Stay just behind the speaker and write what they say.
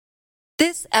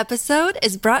This episode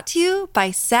is brought to you by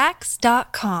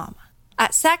Saks.com.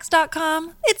 At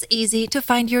Saks.com, it's easy to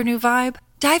find your new vibe.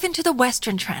 Dive into the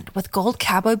Western trend with gold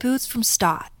cowboy boots from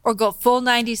Staud, or go full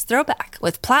 90s throwback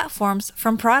with platforms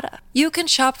from Prada. You can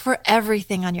shop for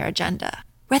everything on your agenda,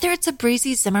 whether it's a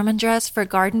breezy Zimmermann dress for a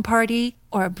garden party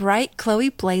or a bright Chloe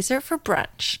blazer for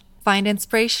brunch. Find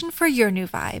inspiration for your new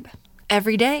vibe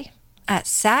every day at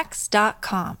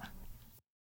Saks.com.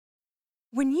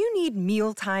 When you need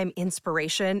mealtime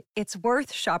inspiration, it's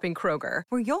worth shopping Kroger,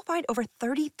 where you'll find over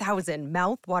 30,000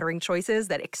 mouth-watering choices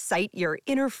that excite your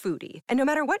inner foodie. And no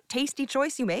matter what tasty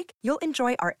choice you make, you'll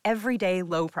enjoy our everyday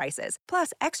low prices,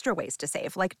 plus extra ways to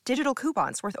save, like digital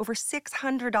coupons worth over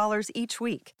 $600 each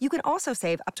week. You can also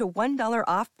save up to $1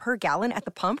 off per gallon at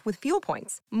the pump with fuel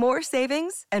points. More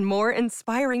savings and more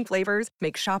inspiring flavors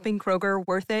make shopping Kroger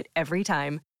worth it every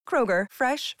time. Kroger,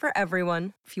 fresh for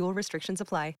everyone. Fuel restrictions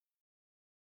apply.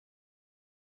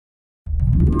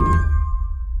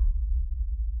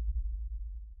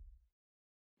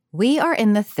 We are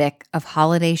in the thick of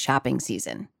holiday shopping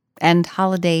season and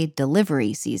holiday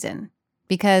delivery season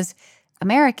because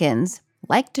Americans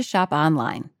like to shop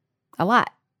online a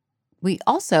lot. We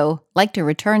also like to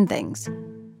return things.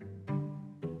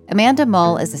 Amanda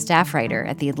Mull is a staff writer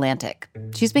at The Atlantic.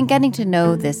 She's been getting to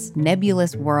know this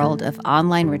nebulous world of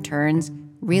online returns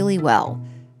really well,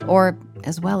 or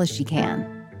as well as she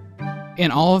can. In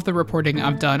all of the reporting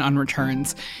I've done on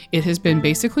returns, it has been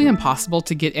basically impossible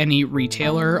to get any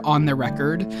retailer on the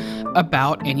record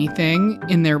about anything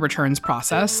in their returns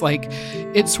process. Like,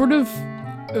 it sort of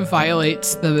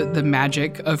violates the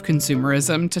magic of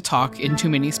consumerism to talk in too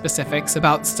many specifics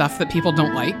about stuff that people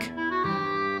don't like.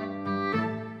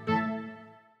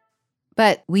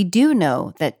 But we do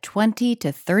know that 20 to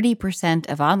 30%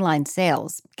 of online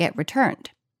sales get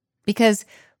returned because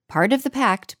part of the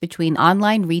pact between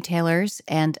online retailers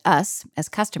and us as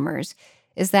customers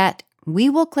is that we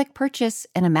will click purchase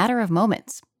in a matter of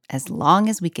moments, as long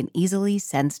as we can easily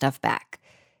send stuff back.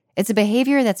 It's a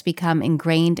behavior that's become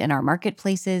ingrained in our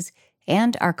marketplaces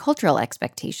and our cultural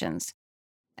expectations.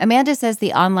 Amanda says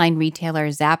the online retailer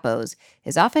Zappos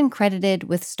is often credited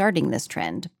with starting this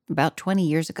trend about 20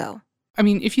 years ago. I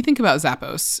mean, if you think about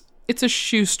Zappos, it's a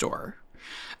shoe store.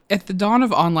 At the dawn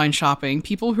of online shopping,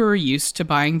 people who are used to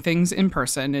buying things in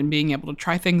person and being able to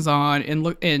try things on and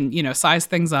look and, size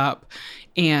things up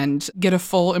and get a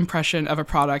full impression of a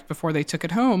product before they took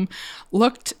it home,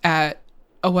 looked at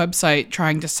a website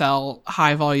trying to sell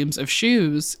high volumes of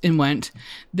shoes and went,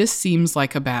 this seems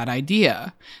like a bad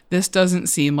idea. This doesn't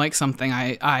seem like something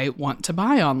I want to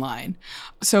buy online.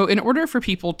 So in order for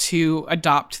people to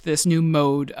adopt this new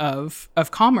mode of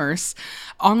commerce,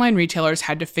 online retailers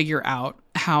had to figure out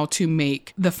how to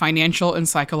make the financial and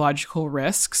psychological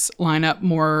risks line up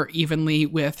more evenly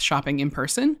with shopping in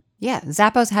person. Yeah,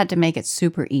 Zappos had to make it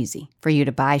super easy for you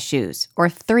to buy shoes, or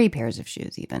 3 pairs of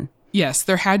shoes even. Yes,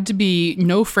 there had to be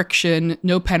no friction,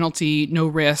 no penalty, no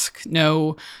risk,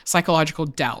 no psychological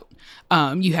doubt.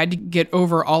 You had to get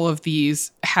over all of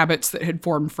these habits that had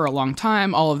formed for a long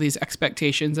time, all of these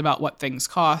expectations about what things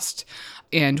cost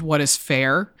and what is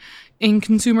fair in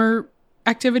consumer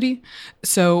activity.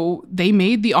 So they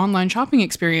made the online shopping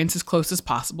experience as close as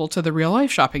possible to the real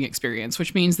life shopping experience,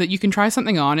 which means that you can try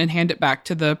something on and hand it back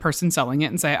to the person selling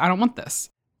it and say, I don't want this.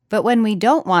 But when we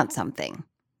don't want something,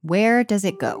 where does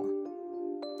it go?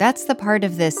 That's the part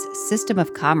of this system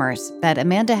of commerce that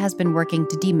Amanda has been working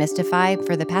to demystify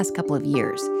for the past couple of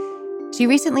years. She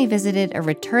recently visited a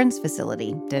returns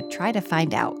facility to try to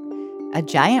find out. A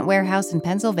giant warehouse in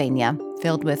Pennsylvania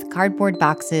filled with cardboard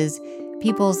boxes,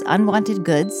 people's unwanted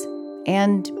goods,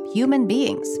 and human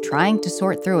beings trying to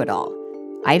sort through it all,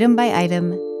 item by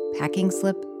item, packing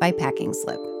slip by packing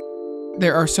slip.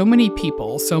 There are so many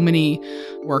people, so many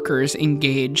workers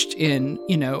engaged in,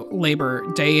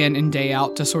 labor day in and day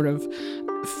out to sort of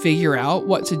figure out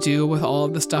what to do with all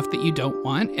of the stuff that you don't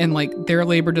want. And their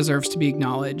labor deserves to be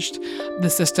acknowledged. The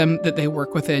system that they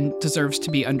work within deserves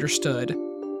to be understood.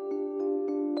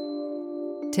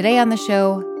 Today on the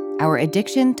show, our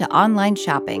addiction to online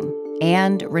shopping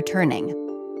and returning,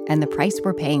 and the price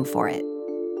we're paying for it.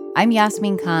 I'm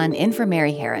Yasmin Khan, in for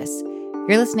Mary Harris.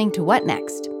 You're listening to What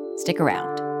Next? Stick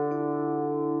around.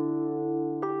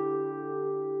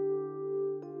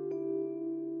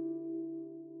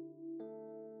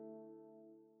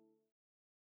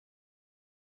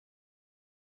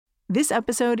 This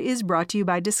episode is brought to you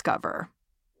by Discover.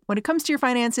 When it comes to your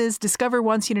finances, Discover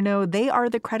wants you to know they are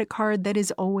the credit card that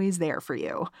is always there for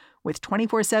you. With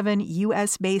 24/7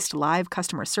 U.S.-based live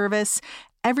customer service,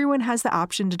 everyone has the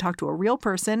option to talk to a real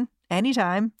person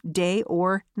anytime, day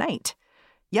or night.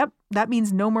 Yep, that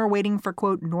means no more waiting for,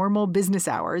 quote, normal business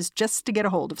hours just to get a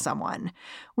hold of someone.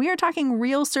 We are talking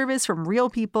real service from real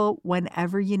people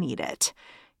whenever you need it.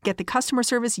 Get the customer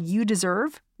service you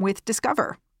deserve with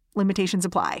Discover. Limitations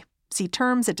apply. See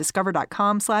terms at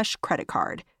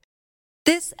discover.com/creditcard.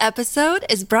 This episode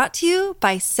is brought to you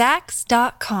by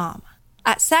Sax.com.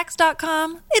 At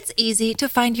Sax.com, it's easy to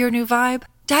find your new vibe.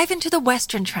 Dive into the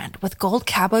Western trend with gold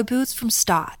cowboy boots from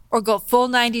Stott, or go full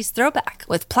 90s throwback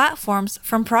with platforms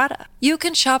from Prada. You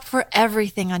can shop for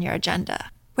everything on your agenda,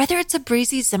 whether it's a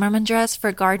breezy Zimmermann dress for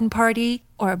a garden party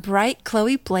or a bright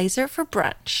Chloe blazer for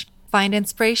brunch. Find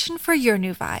inspiration for your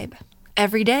new vibe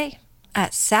every day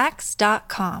at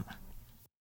Sax.com.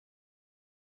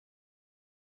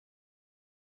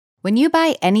 When you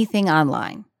buy anything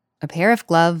online, a pair of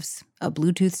gloves, a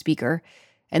Bluetooth speaker,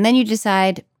 and then you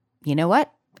decide, you know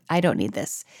what? I don't need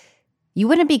this. You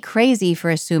wouldn't be crazy for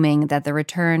assuming that the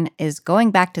return is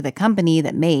going back to the company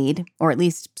that made, or at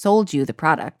least sold you the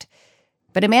product.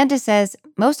 But Amanda says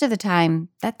most of the time,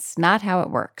 that's not how it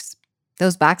works.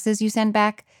 Those boxes you send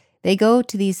back, they go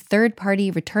to these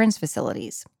third-party returns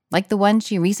facilities, like the one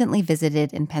she recently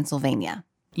visited in Pennsylvania.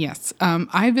 Yes.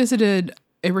 I visited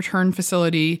a return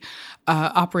facility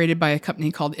operated by a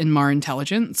company called Inmar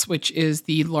Intelligence, which is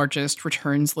the largest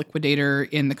returns liquidator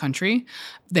in the country.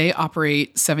 They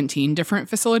operate 17 different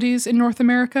facilities in North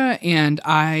America, and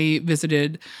I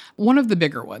visited one of the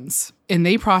bigger ones. And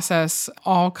they process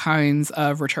all kinds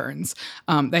of returns.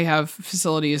 They have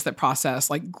facilities that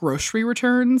process like grocery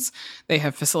returns. They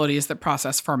have facilities that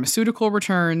process pharmaceutical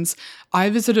returns. I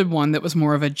visited one that was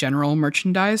more of a general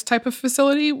merchandise type of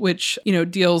facility, which,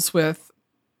 deals with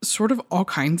sort of all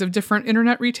kinds of different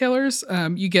internet retailers.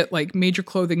 You get like major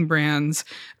clothing brands,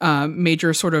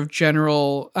 major sort of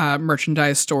general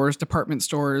merchandise stores, department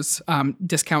stores,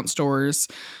 discount stores,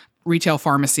 retail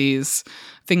pharmacies,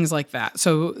 things like that.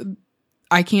 So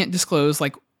I can't disclose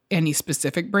like any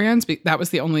specific brands. That was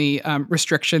the only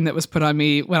restriction that was put on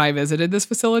me when I visited this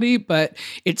facility, but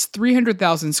it's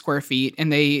 300,000 square feet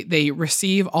and they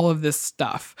receive all of this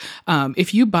stuff.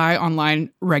 If you buy online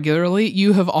regularly,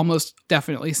 you have almost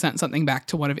definitely sent something back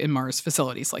to one of Inmar's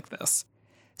facilities like this.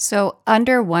 So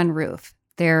under one roof,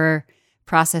 they're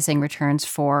processing returns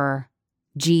for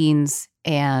jeans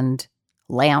and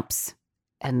lamps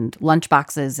and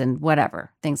lunchboxes and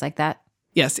whatever, things like that.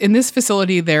 Yes, in this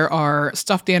facility, there are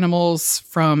stuffed animals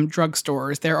from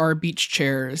drugstores. There are beach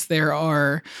chairs. There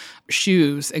are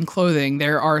shoes and clothing.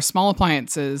 There are small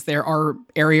appliances. There are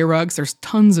area rugs. There's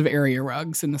tons of area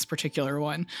rugs in this particular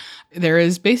one. There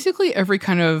is basically every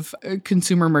kind of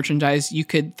consumer merchandise you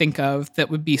could think of that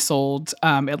would be sold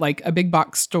at like a big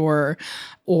box store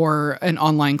or an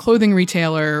online clothing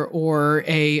retailer or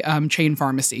a chain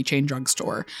pharmacy, chain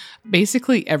drugstore.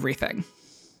 Basically everything.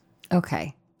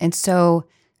 Okay. And so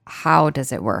how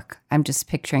does it work? I'm just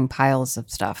picturing piles of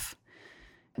stuff.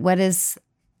 What is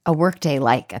a workday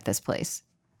like at this place?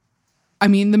 I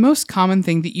mean, the most common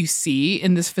thing that you see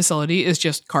in this facility is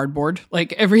just cardboard.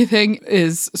 Like everything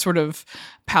is sort of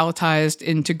palletized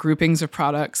into groupings of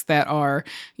products that are,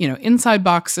 inside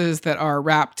boxes that are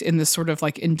wrapped in this sort of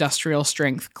like industrial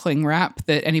strength cling wrap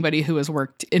that anybody who has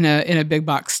worked in a big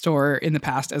box store in the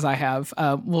past, as I have,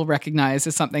 will recognize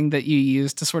as something that you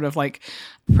use to sort of like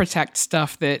protect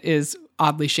stuff that is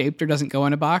oddly shaped or doesn't go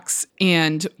in a box.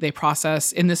 And they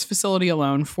process in this facility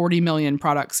alone 40 million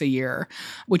products a year,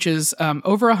 which is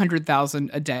over 100,000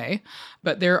 a day.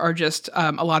 But there are just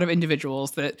a lot of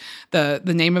individuals that the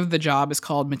name of the job is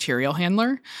called material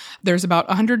handler. There's about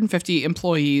 150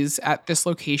 employees at this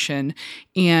location,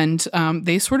 and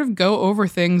they sort of go over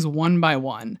things one by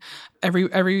one.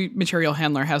 Every material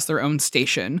handler has their own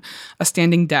station, a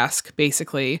standing desk,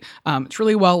 basically. It's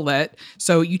really well lit.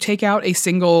 So you take out a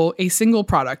single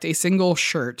product, a single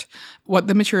shirt. What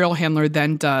the material handler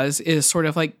then does is sort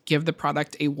of like give the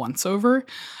product a once over.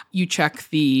 You check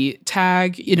the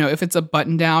tag, if it's a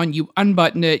button down, you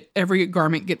unbutton it. Every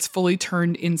garment gets fully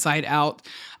turned inside out.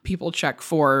 People check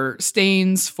for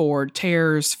stains, for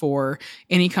tears, for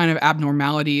any kind of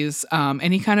abnormalities,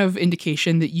 any kind of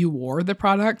indication that you wore the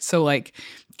product. So like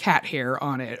cat hair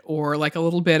on it or like a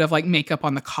little bit of like makeup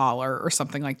on the collar or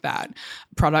something like that.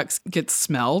 Products get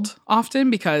smelled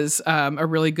often because a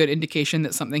really good indication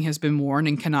that something has been worn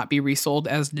and cannot be resold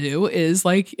as new is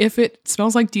like if it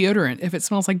smells like deodorant, if it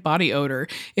smells like body odor,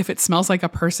 if it smells like a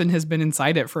person has been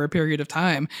inside it for a period of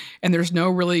time. And there's no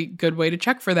really good way to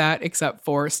check for that except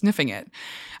for sniffing it.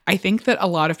 I think that a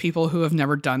lot of people who have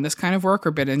never done this kind of work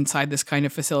or been inside this kind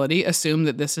of facility assume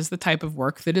that this is the type of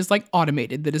work that is like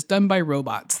automated, that is done by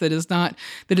robots, that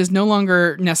is no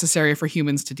longer necessary for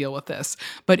humans to deal with this.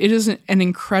 But it is an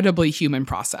incredibly human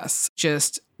process,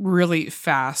 just really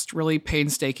fast, really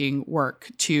painstaking work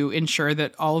to ensure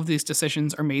that all of these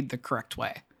decisions are made the correct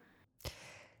way.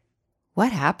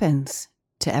 What happens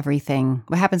to everything?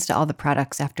 What happens to all the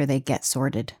products after they get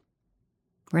sorted?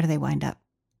 Where do they wind up?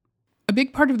 A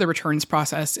big part of the returns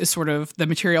process is sort of the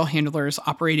material handlers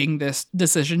operating this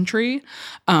decision tree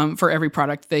for every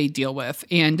product they deal with.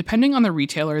 And depending on the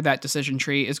retailer, that decision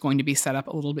tree is going to be set up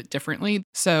a little bit differently.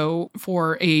 So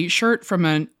for a shirt from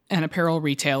an apparel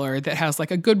retailer that has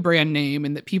like a good brand name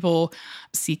and that people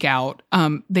seek out,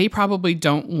 they probably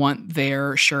don't want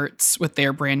their shirts with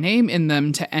their brand name in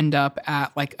them to end up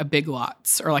at like a Big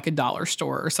Lots or like a dollar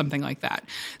store or something like that.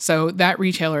 So that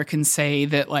retailer can say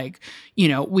that like, you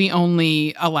know, we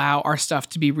only allow our stuff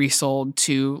to be resold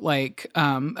to like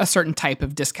a certain type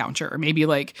of discounter, or maybe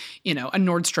like, you know, a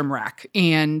Nordstrom rack.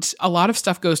 And a lot of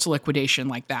stuff goes to liquidation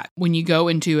like that. When you go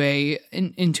into a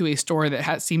store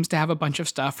that seems to have a bunch of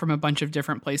stuff from a bunch of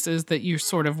different places that you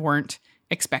sort of weren't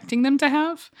expecting them to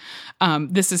have,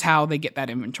 this is how they get that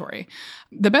inventory.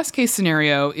 The best case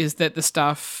scenario is that the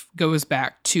stuff goes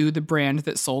back to the brand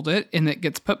that sold it and it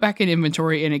gets put back in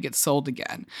inventory and it gets sold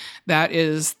again. That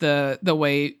is the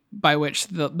way by which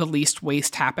the least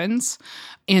waste happens.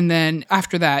 And then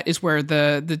after that is where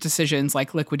the decisions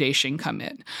like liquidation come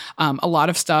in. A lot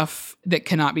of stuff that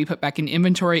cannot be put back in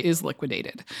inventory is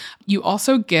liquidated. You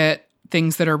also get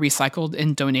things that are recycled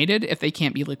and donated if they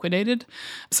can't be liquidated.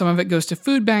 Some of it goes to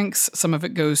food banks. Some of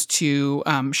it goes to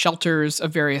shelters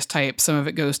of various types. Some of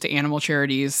it goes to animal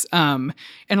charities. And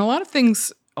a lot of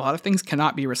things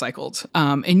cannot be recycled.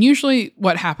 And usually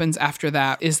what happens after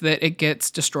that is that it gets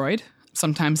destroyed.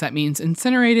 Sometimes that means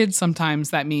incinerated. Sometimes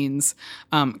that means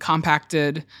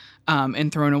compacted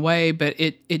and thrown away. But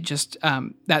it just,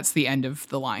 that's the end of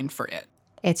the line for it.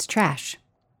 It's trash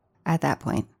at that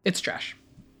point. It's trash.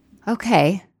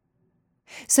 Okay.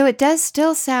 So it does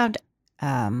still sound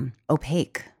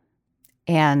opaque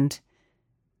and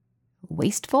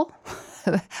wasteful,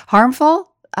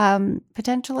 harmful,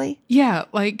 potentially. Yeah,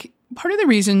 like part of the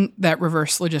reason that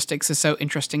reverse logistics is so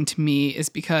interesting to me is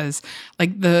because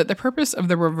like the purpose of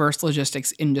the reverse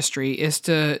logistics industry is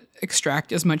to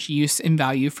extract as much use and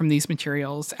value from these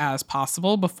materials as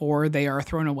possible before they are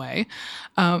thrown away.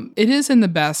 It is in the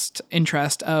best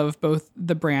interest of both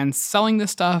the brands selling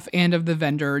this stuff and of the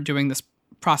vendor doing this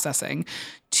processing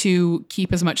to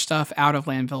keep as much stuff out of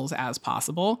landfills as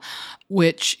possible,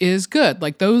 which is good.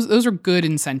 Like those are good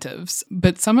incentives,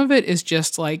 but some of it is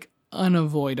just like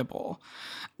unavoidable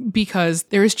because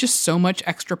there is just so much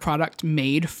extra product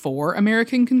made for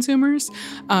American consumers.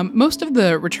 Most of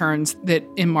the returns that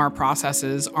Inmar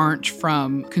processes aren't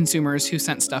from consumers who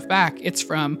sent stuff back. It's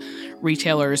from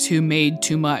retailers who made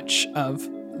too much of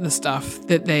the stuff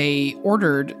that they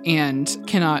ordered and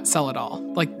cannot sell it all.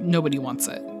 Like nobody wants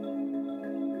it.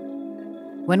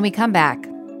 When we come back,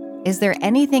 is there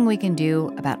anything we can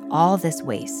do about all this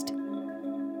waste?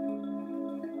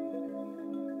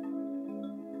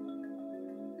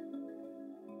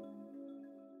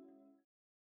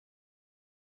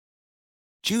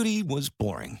 Judy was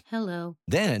boring. Hello.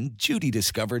 Then Judy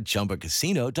discovered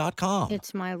ChumbaCasino.com.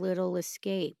 It's my little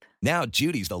escape. Now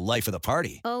Judy's the life of the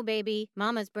party. Oh, baby,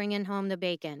 mama's bringing home the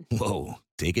bacon. Whoa,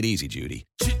 take it easy, Judy.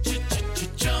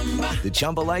 The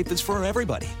Chumba life is for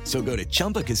everybody. So go to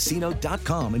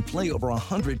ChumbaCasino.com and play over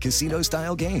 100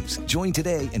 casino-style games. Join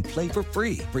today and play for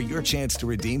free for your chance to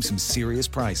redeem some serious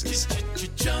prizes.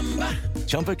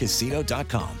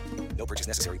 ChumbaCasino.com. No purchase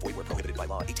necessary. Void where prohibited by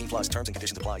law. 18+ terms and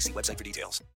conditions apply. See website for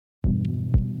details.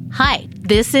 Hi,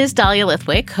 this is Dahlia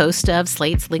Lithwick, host of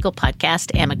Slate's legal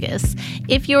podcast, Amicus.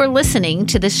 If you're listening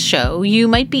to this show, you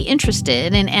might be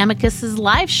interested in Amicus's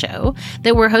live show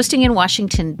that we're hosting in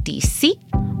Washington, D.C.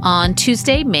 on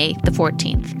Tuesday, May the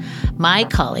 14th. My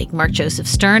colleague, Mark Joseph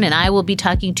Stern, and I will be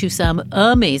talking to some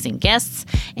amazing guests,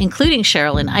 including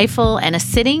Sherrilyn Ifill and a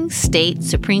sitting state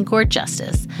Supreme Court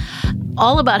justice,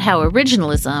 all about how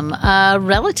originalism, a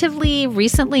relatively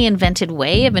recently invented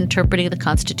way of interpreting the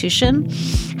Constitution,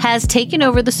 has taken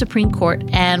over the Supreme Court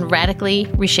and radically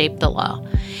reshaped the law.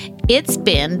 It's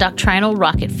been doctrinal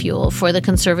rocket fuel for the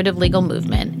conservative legal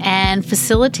movement and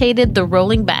facilitated the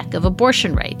rolling back of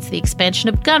abortion rights, the expansion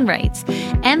of gun rights,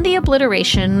 and the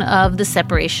obliteration of the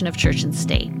separation of church and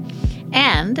state.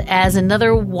 And as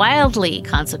another wildly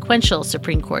consequential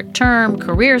Supreme Court term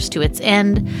careers to its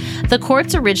end, the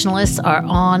court's originalists are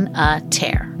on a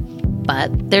tear.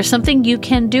 But there's something you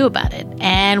can do about it,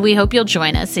 and we hope you'll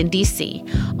join us in DC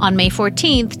on May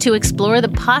 14th to explore the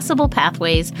possible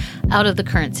pathways out of the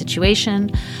current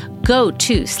situation. Go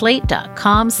to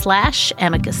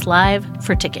slate.com/Amicus Live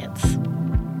for tickets.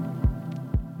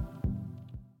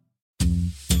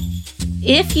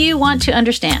 If you want to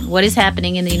understand what is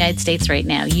happening in the United States right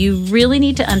now, you really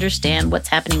need to understand what's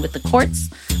happening with the courts,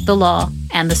 the law,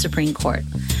 and the Supreme Court.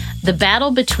 The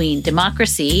battle between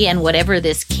democracy and whatever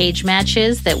this cage match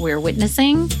is that we're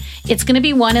witnessing, it's going to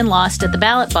be won and lost at the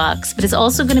ballot box, but it's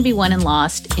also going to be won and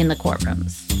lost in the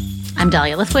courtrooms. I'm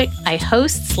Dahlia Lithwick. I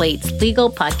host Slate's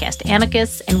legal podcast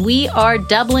Amicus, and we are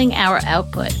doubling our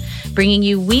output, bringing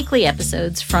you weekly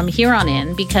episodes from here on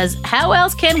in, because how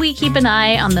else can we keep an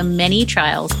eye on the many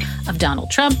trials of Donald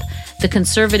Trump, the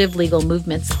conservative legal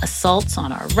movement's assaults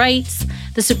on our rights,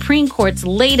 the Supreme Court's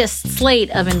latest slate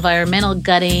of environmental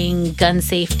gutting, gun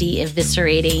safety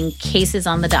eviscerating cases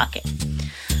on the docket.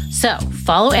 So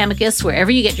follow Amicus wherever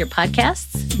you get your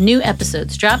podcasts, new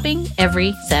episodes dropping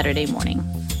every Saturday morning.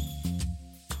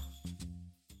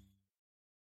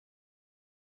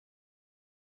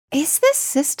 Is this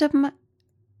system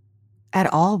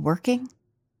at all working?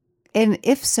 And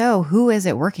if so, who is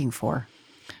it working for?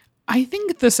 I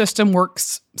think the system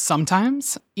works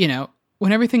sometimes.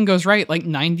 When everything goes right, like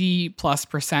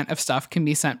 90+% of stuff can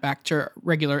be sent back to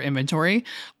regular inventory.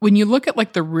 When you look at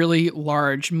like the really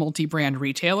large multi-brand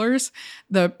retailers,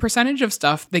 the percentage of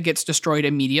stuff that gets destroyed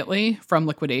immediately from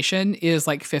liquidation is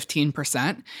like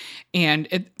 15%.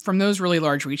 And from those really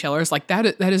large retailers, like that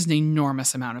is an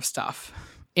enormous amount of stuff.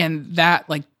 And that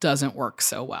like doesn't work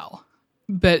so well.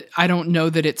 But I don't know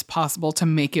that it's possible to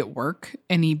make it work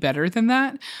any better than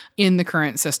that in the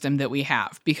current system that we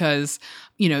have, because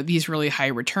these really high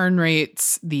return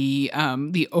rates, the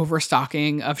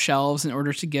overstocking of shelves in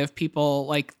order to give people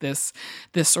like this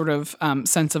sort of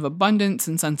sense of abundance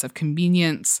and sense of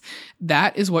convenience,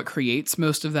 that is what creates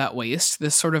most of that waste,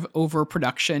 this sort of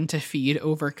overproduction to feed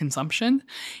overconsumption.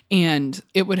 And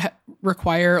it would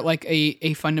require like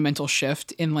a fundamental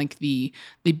shift in like the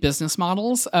business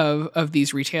models of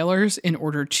these retailers in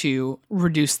order to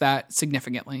reduce that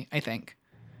significantly, I think.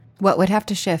 What would have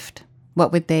to shift?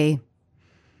 What would they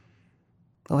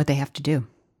have to do?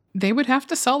 They would have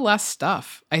to sell less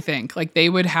stuff, I think. Like they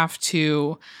would have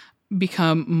to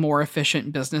become more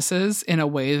efficient businesses in a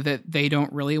way that they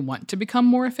don't really want to become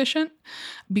more efficient,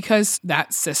 because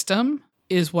that system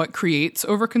is what creates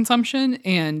overconsumption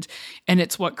and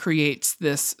it's what creates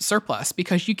this surplus,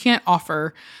 because you can't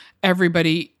offer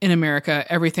everybody in America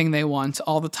everything they want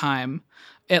all the time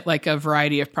at like a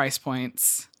variety of price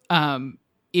points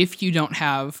if you don't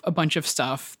have a bunch of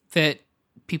stuff that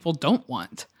people don't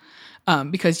want.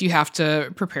 Because you have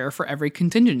to prepare for every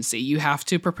contingency. You have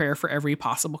to prepare for every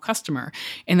possible customer.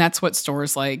 And that's what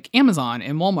stores like Amazon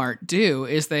and Walmart do,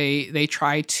 is they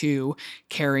try to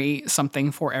carry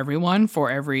something for everyone,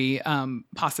 for every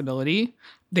possibility.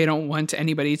 They don't want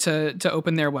anybody to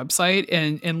open their website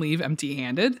and leave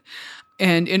empty-handed.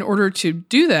 And in order to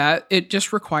do that, it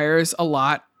just requires a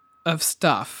lot of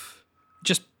stuff,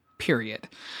 just period.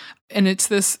 And it's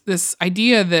this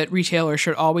idea that retailers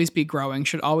should always be growing,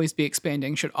 should always be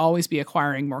expanding, should always be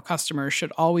acquiring more customers,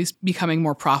 should always be becoming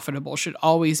more profitable, should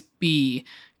always be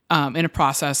in a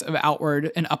process of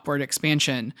outward and upward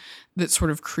expansion that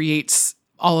sort of creates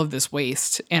all of this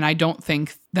waste. And I don't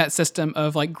think that system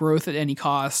of like growth at any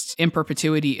cost in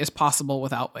perpetuity is possible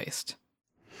without waste.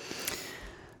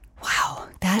 Wow,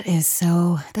 that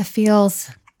feels,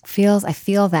 I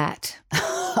feel that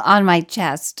on my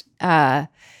chest.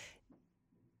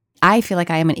 I feel like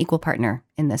I am an equal partner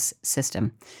in this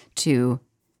system to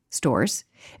stores.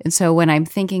 And so when I'm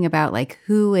thinking about like,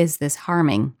 who is this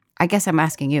harming? I guess I'm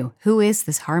asking you, who is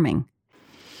this harming?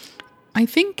 I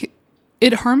think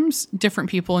it harms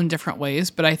different people in different ways,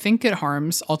 but I think it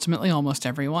harms ultimately almost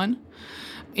everyone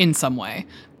in some way.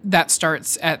 That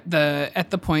starts at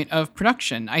the point of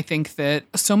production. I think that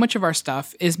so much of our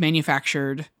stuff is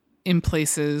manufactured in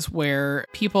places where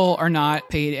people are not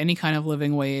paid any kind of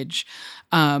living wage.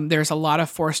 There's a lot of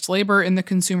forced labor in the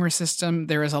consumer system.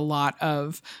 There is a lot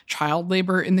of child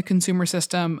labor in the consumer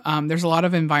system. There's a lot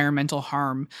of environmental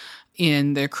harm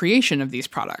in the creation of these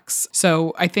products.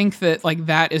 So I think that like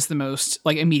that is the most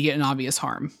like immediate and obvious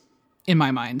harm in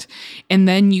my mind. And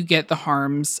then you get the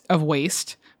harms of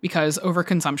waste, because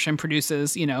overconsumption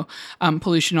produces,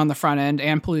 pollution on the front end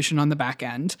and pollution on the back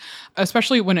end,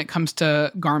 especially when it comes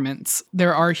to garments.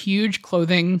 There are huge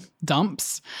clothing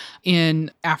dumps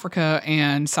in Africa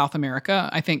and South America.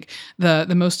 I think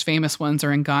the most famous ones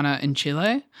are in Ghana and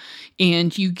Chile.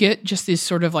 And you get just these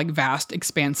sort of like vast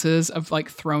expanses of like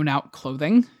thrown out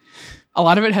clothing A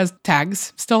lot of it has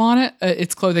tags still on it.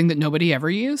 It's clothing that nobody ever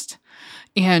used.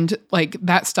 And like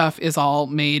that stuff is all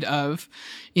made of,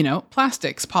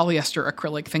 plastics, polyester,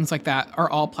 acrylic, things like that are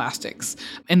all plastics.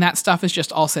 And that stuff is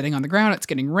just all sitting on the ground. It's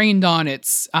getting rained on.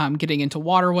 It's getting into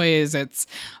waterways.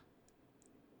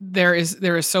 There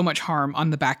is so much harm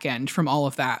on the back end from all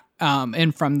of that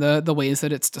and from the ways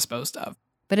that it's disposed of.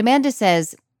 But Amanda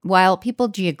says, while people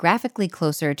geographically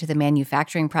closer to the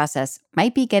manufacturing process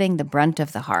might be getting the brunt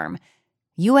of the harm,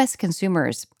 U.S.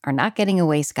 consumers are not getting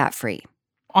away scot-free.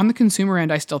 On the consumer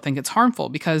end, I still think it's harmful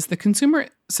because the consumer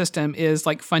system is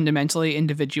like fundamentally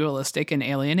individualistic and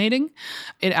alienating.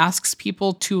 It asks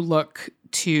people to look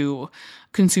to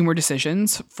consumer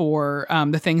decisions for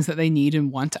the things that they need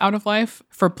and want out of life,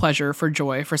 for pleasure, for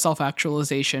joy, for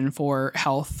self-actualization, for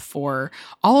health, for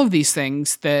all of these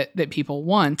things that people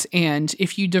want. And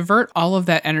if you divert all of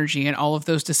that energy and all of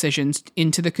those decisions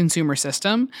into the consumer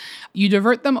system, you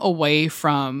divert them away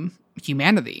from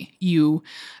humanity. You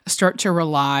start to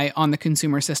rely on the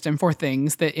consumer system for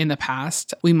things that in the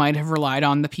past we might have relied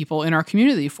on the people in our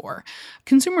community for.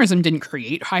 Consumerism didn't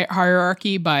create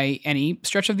hierarchy by any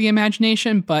stretch of the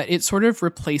imagination, but it sort of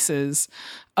replaces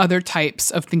other types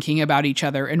of thinking about each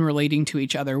other and relating to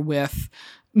each other with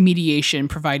mediation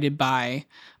provided by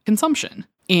consumption.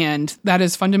 And that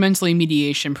is fundamentally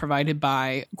mediation provided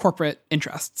by corporate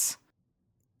interests.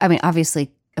 I mean, obviously,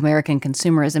 American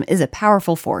consumerism is a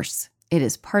powerful force. It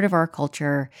is part of our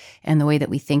culture and the way that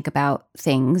we think about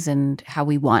things and how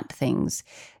we want things.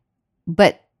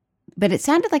 But it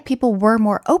sounded like people were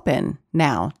more open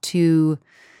now to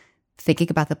thinking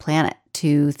about the planet,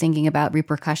 to thinking about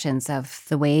repercussions of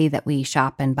the way that we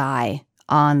shop and buy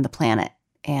on the planet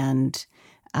and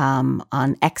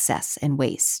on excess and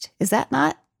waste. Is that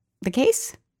not the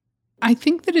case? I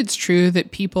think that it's true that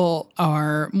people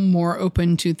are more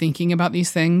open to thinking about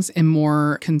these things and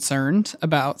more concerned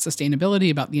about sustainability,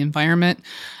 about the environment.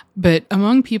 But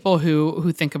among people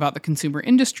who think about the consumer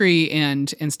industry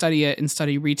and study it and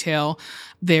study retail,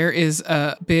 there is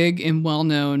a big and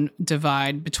well-known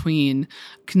divide between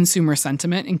consumer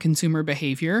sentiment and consumer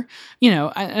behavior.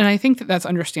 And I think that that's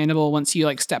understandable once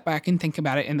you step back and think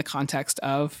about it in the context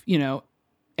of,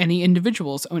 any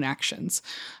individual's own actions.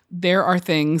 There are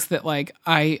things that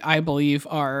I believe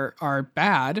are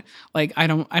bad. I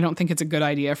don't think it's a good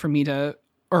idea for me to,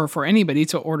 or for anybody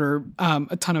to order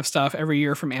a ton of stuff every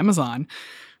year from Amazon.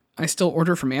 I still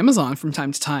order from Amazon from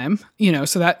time to time,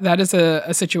 so that is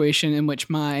a situation in which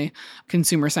my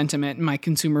consumer sentiment and my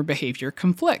consumer behavior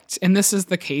conflict. And this is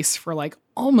the case for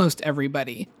almost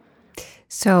everybody.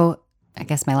 So I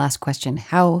guess my last question,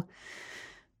 how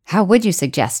would you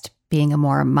suggest being a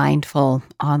more mindful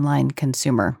online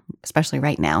consumer, especially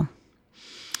right now?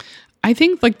 I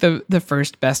think the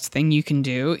first best thing you can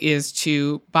do is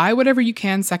to buy whatever you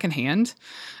can secondhand.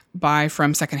 Buy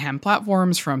from secondhand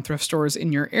platforms, from thrift stores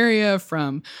in your area,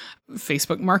 from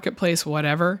Facebook Marketplace,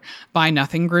 whatever. Buy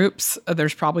nothing groups.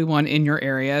 There's probably one in your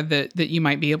area that you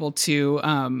might be able to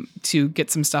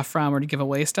get some stuff from or to give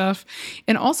away stuff.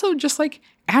 And also just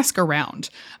ask around.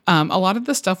 A lot of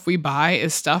the stuff we buy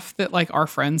is stuff that our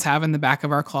friends have in the back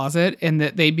of our closet and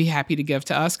that they'd be happy to give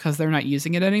to us because they're not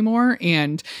using it anymore.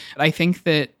 And I think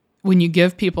that when you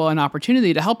give people an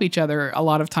opportunity to help each other, a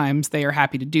lot of times they are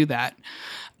happy to do that.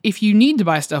 If you need to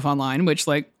buy stuff online, which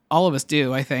all of us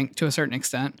do, I think, to a certain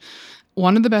extent,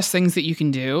 one of the best things that you can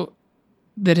do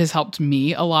that has helped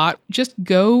me a lot, just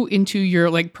go into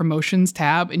your promotions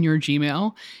tab in your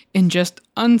Gmail and just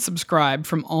unsubscribe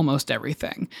from almost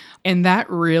everything. And that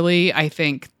really, I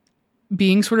think,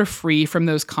 being sort of free from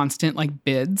those constant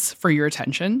bids for your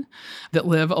attention that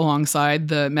live alongside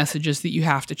the messages that you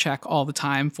have to check all the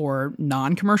time for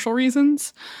non-commercial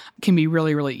reasons can be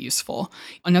really, really useful.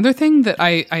 Another thing that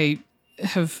I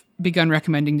have begun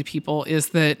recommending to people is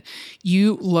that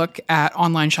you look at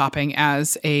online shopping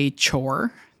as a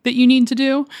chore that you need to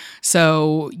do.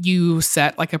 So you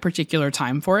set a particular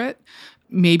time for it.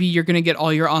 Maybe you're going to get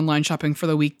all your online shopping for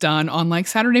the week done on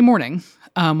Saturday morning.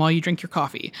 While you drink your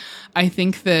coffee. I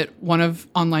think that one of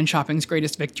online shopping's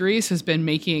greatest victories has been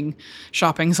making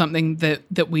shopping something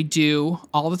that we do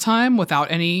all the time without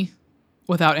any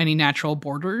natural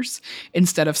borders,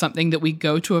 instead of something that we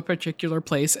go to a particular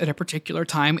place at a particular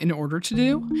time in order to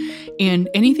do. And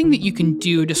anything that you can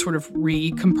do to sort of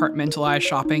re-compartmentalize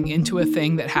shopping into a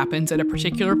thing that happens at a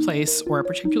particular place or a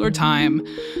particular time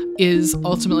is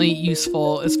ultimately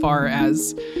useful as far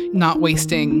as not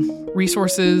wasting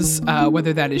resources,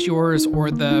 whether that is yours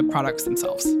or the products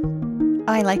themselves.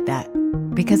 I like that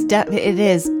because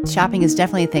shopping is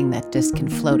definitely a thing that just can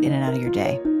float in and out of your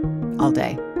day all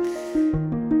day.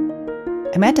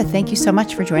 Amanda, thank you so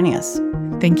much for joining us.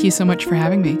 Thank you so much for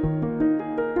having me.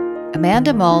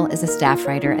 Amanda Mull is a staff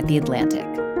writer at The Atlantic.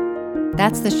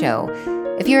 That's the show.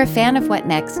 If you're a fan of What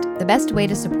Next, the best way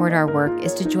to support our work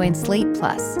is to join Slate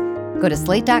Plus. Go to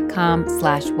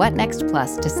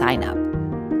slate.com/whatnextplus to sign up.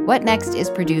 What Next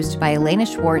is produced by Elena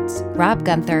Schwartz, Rob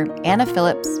Gunther, Anna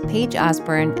Phillips, Paige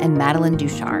Osborne, and Madeline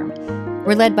Ducharme.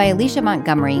 We're led by Alicia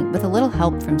Montgomery with a little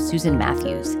help from Susan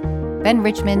Matthews. Ben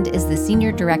Richmond is the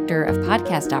Senior Director of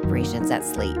Podcast Operations at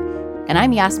Slate. And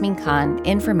I'm Yasmin Khan,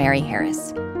 in for Mary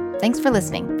Harris. Thanks for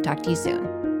listening. Talk to you soon.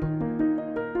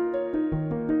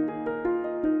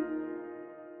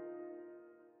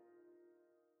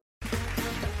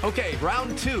 Okay,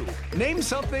 round two. Name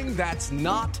something that's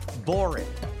not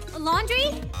boring. A laundry?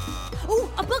 Ooh,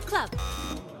 a book club.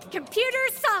 Computer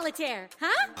solitaire,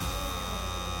 huh?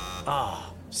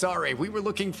 Ah, sorry, we were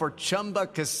looking for Chumba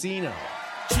Casino.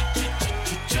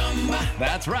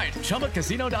 That's right,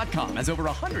 ChumbaCasino.com has over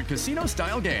 100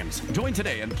 casino-style games. Join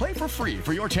today and play for free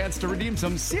for your chance to redeem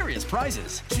some serious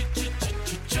prizes.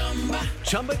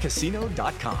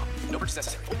 ChumbaCasino.com. No purchase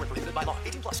necessary. Void where prohibited by law.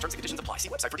 18+ terms and conditions apply. See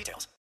website for details.